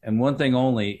thing, and one thing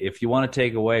only, if you want to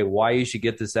take away why you should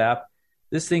get this app,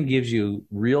 this thing gives you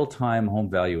real-time home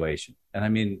valuation. And I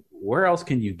mean, where else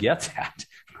can you get that?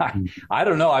 I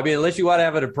don't know. I mean, unless you want to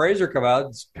have an appraiser come out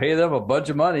and pay them a bunch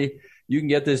of money, you can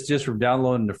get this just from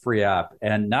downloading the free app.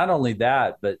 And not only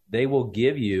that, but they will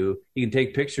give you can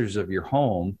take pictures of your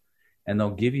home, and they'll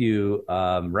give you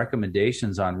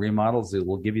recommendations on remodels that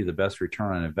will give you the best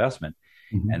return on investment.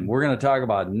 Mm-hmm. And we're going to talk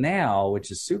about now,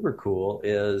 which is super cool,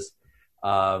 is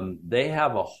they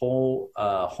have a whole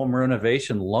home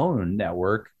renovation loan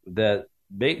network that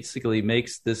basically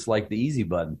makes this like the easy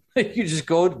button. You just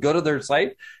go to their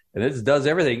site, and it does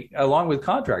everything, along with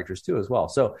contractors too as well.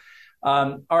 So,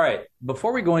 all right,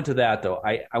 before we go into that though,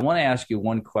 I want to ask you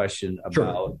one question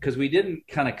about, because we didn't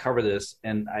kind of cover this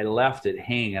and I left it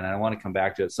hanging, and I want to come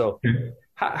back to it. So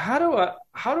how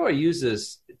do I use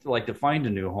this to find a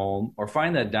new home or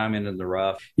find that diamond in the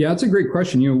rough? Yeah, that's a great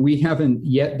question. We haven't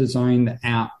yet designed the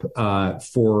app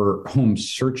for home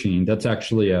searching. That's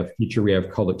actually a feature we have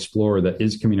called Explorer that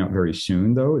is coming out very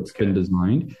soon, though. It's been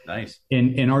designed. Nice.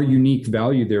 And our unique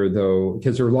value there, though,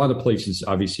 because there are a lot of places,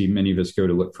 obviously, many of us go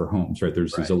to look for homes, right?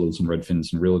 There's the Zillows and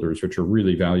Redfins and Realtors, which are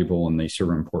really valuable and they serve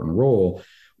an important role.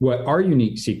 What our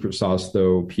unique secret sauce,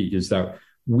 though, Pete, is that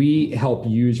we help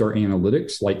use our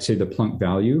analytics, like, say, the Plunk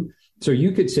value. So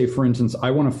you could say, for instance, I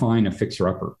want to find a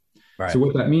fixer-upper. Right. So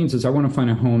what that means is I want to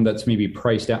find a home that's maybe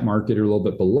priced at market or a little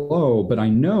bit below, but I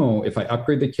know if I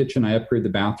upgrade the kitchen, I upgrade the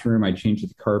bathroom, I change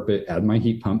the carpet, add my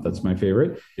heat pump, that's my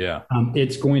favorite. Yeah,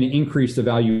 it's going to increase the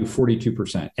value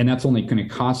 42%. And that's only going to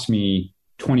cost me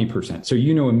 20%. So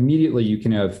immediately you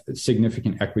can have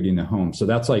significant equity in the home. So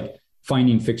that's like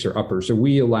finding fixer-uppers. So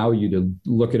we allow you to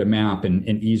look at a map and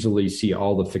easily see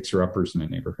all the fixer-uppers in a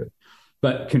neighborhood.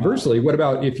 But conversely, what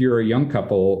about if you're a young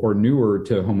couple or newer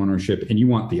to homeownership and you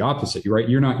want the opposite, right?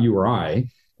 You're not you or I,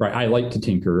 right? I like to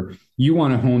tinker. You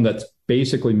want a home that's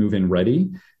basically move-in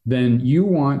ready. Then you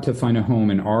want to find a home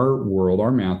in our world,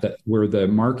 our map, that where the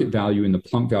market value and the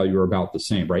Plunk value are about the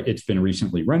same, right? It's been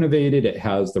recently renovated. It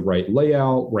has the right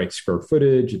layout, right square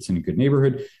footage. It's in a good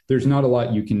neighborhood. There's not a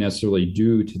lot you can necessarily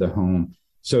do to the home.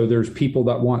 So there's people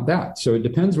that want that. So it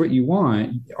depends what you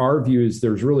want. Our view is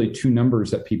there's really two numbers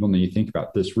that people need to think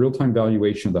about: this real-time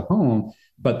valuation of the home,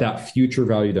 but that future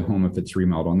value of the home if it's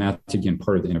remodeled. And that's, again,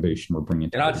 part of the innovation we're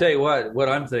bringing. And I'll tell you what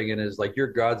I'm thinking is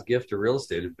you're God's gift to real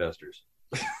estate investors.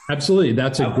 Absolutely.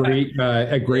 That's a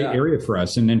great area for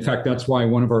us. And in fact, that's why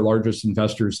one of our largest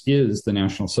investors is the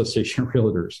National Association of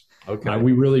Realtors. Okay.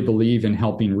 We really believe in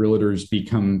helping realtors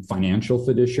become financial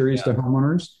fiduciaries to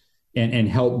homeowners. And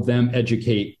help them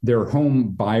educate their home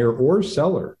buyer or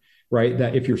seller, right?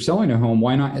 That if you're selling a home,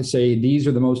 why not say these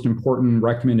are the most important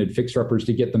recommended fixer-uppers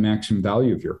to get the maximum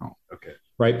value of your home? Okay.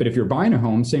 Right. But if you're buying a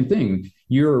home, same thing.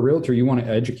 You're a realtor. You want to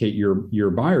educate your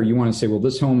buyer. You want to say, well,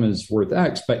 this home is worth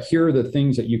X, but here are the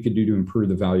things that you could do to improve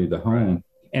the value of the home. Right.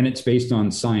 And it's based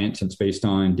on science. It's based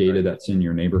on data that's in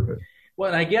your neighborhood. Well,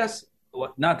 and I guess,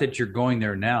 not that you're going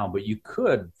there now, but you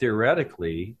could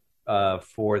theoretically,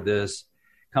 for this,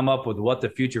 come up with what the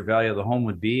future value of the home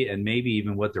would be and maybe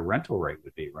even what the rental rate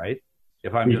would be, right?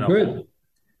 If I'm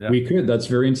We could. That's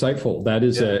very insightful. That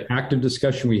is an active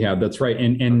discussion we have. That's right.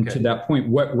 And to that point,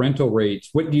 what rental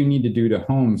rates, what do you need to do to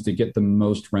homes to get the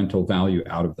most rental value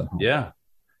out of the home? Yeah.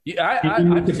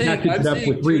 I'm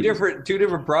seeing two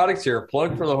different products here: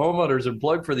 Plunk for the homeowners and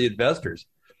Plunk for the investors.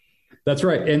 That's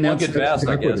right. And that's Invest,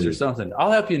 I guess, or something.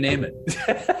 I'll help you name it.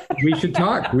 We should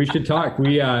talk. We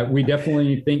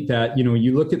definitely think that,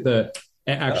 you look at the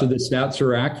stats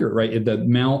are accurate, right? The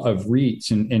amount of REITs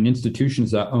and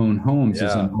institutions that own homes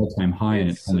is an all-time high,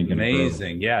 and it's only going to grow.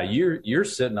 Amazing. Yeah. You're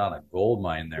sitting on a gold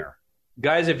mine there.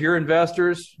 Guys, if you're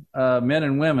investors, men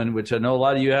and women, which I know a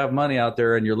lot of you have money out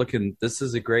there and you're looking, this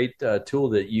is a great tool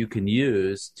that you can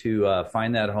use to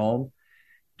find that home.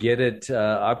 Get it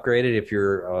upgraded if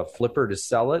you're a flipper to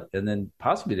sell it, and then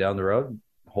possibly down the road,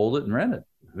 hold it and rent it.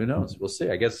 Who knows? We'll see.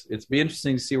 I guess it's be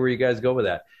interesting to see where you guys go with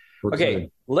that. We're Okay,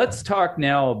 excited. let's talk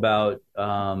now about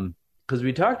because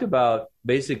we talked about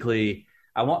basically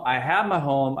I have my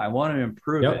home, I want to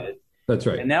improve it. That's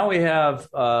right. And now we have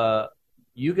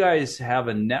you guys have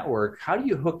a network. How do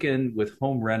you hook in with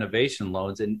home renovation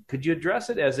loans? And could you address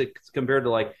it as it's compared to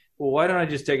like, well, why don't I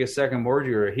just take a second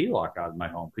mortgage or a HELOC out of my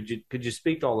home? Could you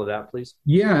speak to all of that, please?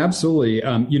 Yeah, absolutely.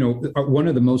 One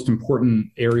of the most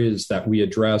important areas that we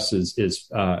address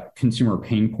is consumer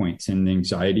pain points and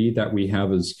anxiety that we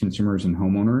have as consumers and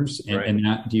homeowners, and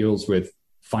that deals with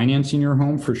financing your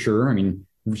home for sure. I mean,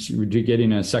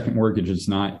 getting a second mortgage is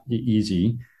not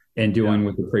easy, and dealing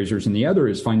with appraisers. And the other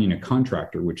is finding a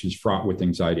contractor, which is fraught with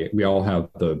anxiety. We all have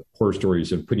the horror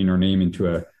stories of putting our name into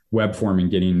a web form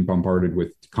and getting bombarded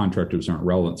with contractors aren't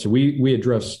relevant. So we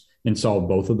address and solve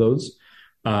both of those.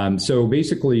 So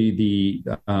basically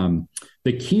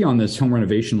the key on this home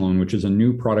renovation loan, which is a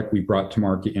new product we brought to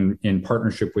market in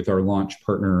partnership with our launch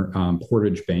partner,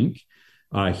 Portage Bank,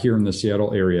 here in the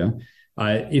Seattle area.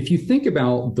 If you think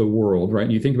about the world, right,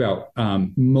 and you think about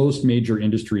most major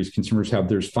industries consumers have,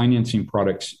 there's financing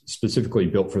products specifically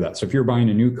built for that. So if you're buying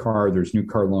a new car, there's new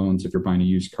car loans. If you're buying a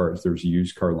used car, there's a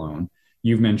used car loan.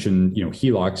 You've mentioned,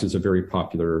 HELOCs is a very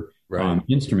popular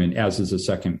instrument, as is a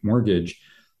second mortgage.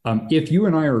 If you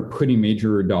and I are putting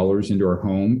major dollars into our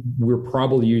home, we're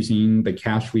probably using the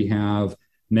cash we have.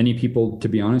 Many people, to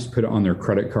be honest, put it on their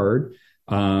credit card.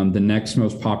 The next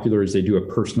most popular is they do a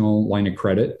personal line of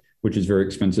credit, which is very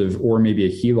expensive, or maybe a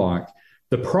HELOC.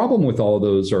 The problem with all of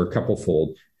those are a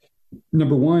couple-fold.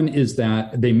 Number one is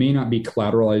that they may not be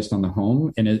collateralized on the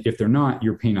home. And if they're not,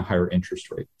 you're paying a higher interest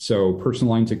rate. So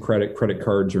personal lines of credit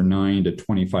cards are 9 to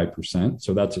 25%.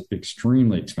 So that's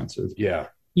extremely expensive. Yeah.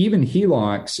 Even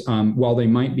HELOCs, while they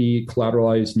might be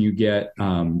collateralized and you get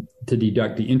to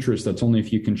deduct the interest, that's only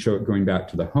if you can show it going back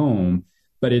to the home.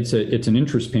 But it's an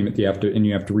interest payment you have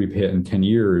to repay it in 10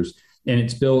 years. And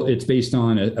it's based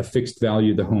on a fixed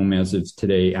value of the home as it's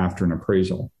today after an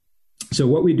appraisal. So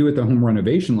what we do with the home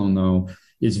renovation loan, though,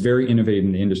 is very innovative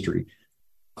in the industry.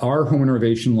 Our home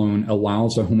renovation loan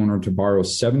allows a homeowner to borrow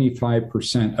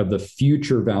 75% of the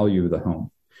future value of the home.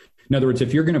 In other words,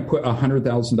 if you're going to put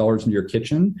 $100,000 into your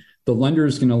kitchen, the lender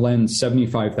is going to lend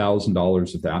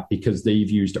 $75,000 of that because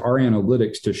they've used our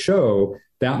analytics to show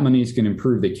that money is going to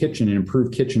improve the kitchen, and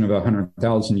improved kitchen of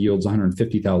 $100,000 yields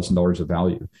 $150,000 of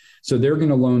value. So they're going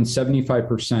to loan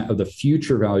 75% of the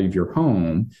future value of your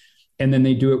home. And then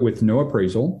they do it with no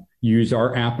appraisal. You use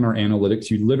our app and our analytics.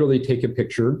 You literally take a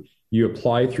picture, you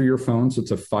apply through your phone. So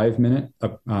it's a 5-minute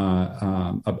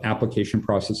application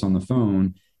process on the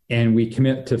phone. And we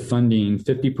commit to funding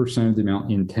 50% of the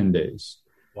amount in 10 days.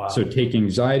 Wow. So take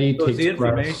anxiety. So the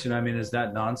information, is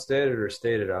that non-stated or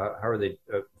stated? How are they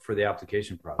for the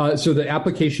application process? So the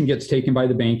application gets taken by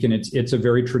the bank, and it's a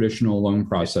very traditional loan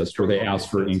process where they ask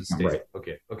for income. Right.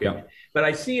 Okay. Yeah. But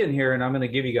I see in here, and I'm going to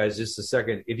give you guys just a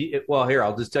second.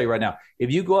 I'll just tell you right now.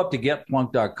 If you go up to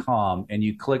getplunk.com and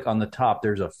you click on the top,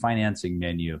 there's a financing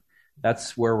menu.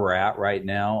 That's where we're at right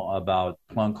now about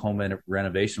Plunk home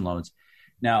renovation loans.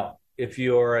 Now, if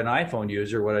you're an iPhone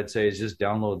user, what I'd say is just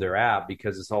download their app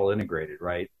because it's all integrated,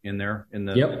 right? Yep,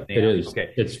 it is.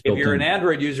 Okay. It's if you're an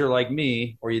Android user like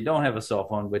me, or you don't have a cell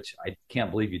phone, which I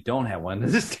can't believe you don't have one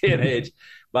in this day and age,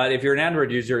 but if you're an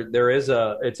Android user,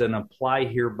 it's an apply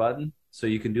here button, so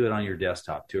you can do it on your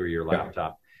desktop too, or your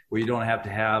laptop, where you don't have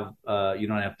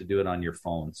to do it on your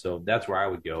phone. So that's where I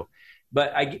would go.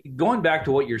 But going back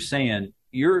to what you're saying,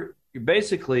 you're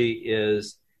basically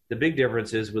is. The big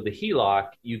difference is with the HELOC,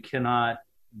 you cannot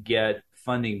get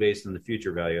funding based on the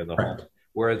future value of the home,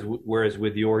 whereas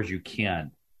with yours, you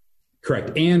can.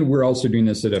 Correct. And we're also doing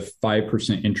this at a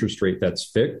 5% interest rate that's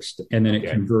fixed, and then it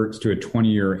converts to a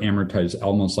 20-year amortized,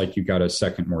 almost like you got a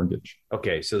second mortgage.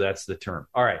 Okay, so that's the term.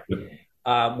 All right. Yep.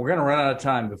 We're going to run out of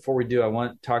time. Before we do, I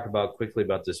want to talk quickly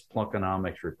about this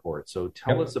Plunkonomics report. So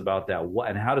tell us about that.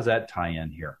 And how does that tie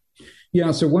in here?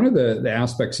 Yeah, so one of the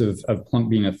aspects of Plunk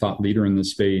being a thought leader in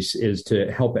this space is to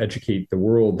help educate the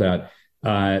world that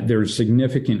there's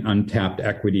significant untapped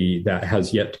equity that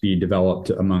has yet to be developed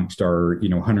amongst our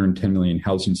 110 million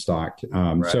housing stock.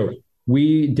 So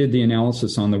we did the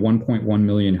analysis on the 1.1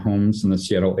 million homes in the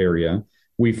Seattle area.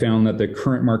 We found that the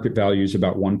current market value is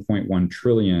about 1.1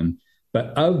 trillion.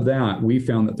 But of that, we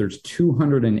found that there's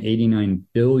 $289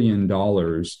 billion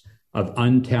of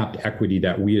untapped equity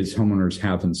that we as homeowners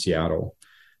have in Seattle.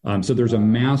 So there's a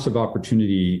massive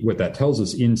opportunity, what that tells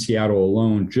us, in Seattle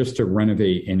alone, just to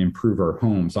renovate and improve our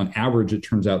homes. On average, it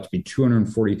turns out to be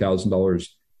 $240,000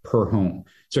 per home.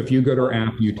 So if you go to our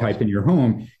app, you type in your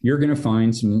home, you're going to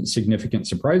find some significant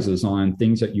surprises on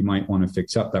things that you might want to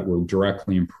fix up that will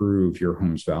directly improve your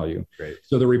home's value. Great.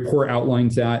 So the report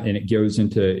outlines that, and it goes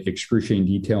into excruciating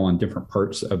detail on different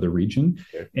parts of the region.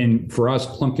 Okay. And for us,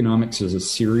 Plunkonomics is a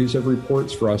series of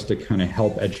reports for us to kind of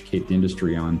help educate the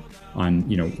industry on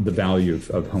the value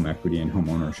of home equity and home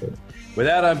ownership. With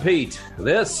that, I'm Pete.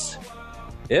 This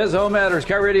is Home Matters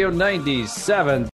Car Radio 97.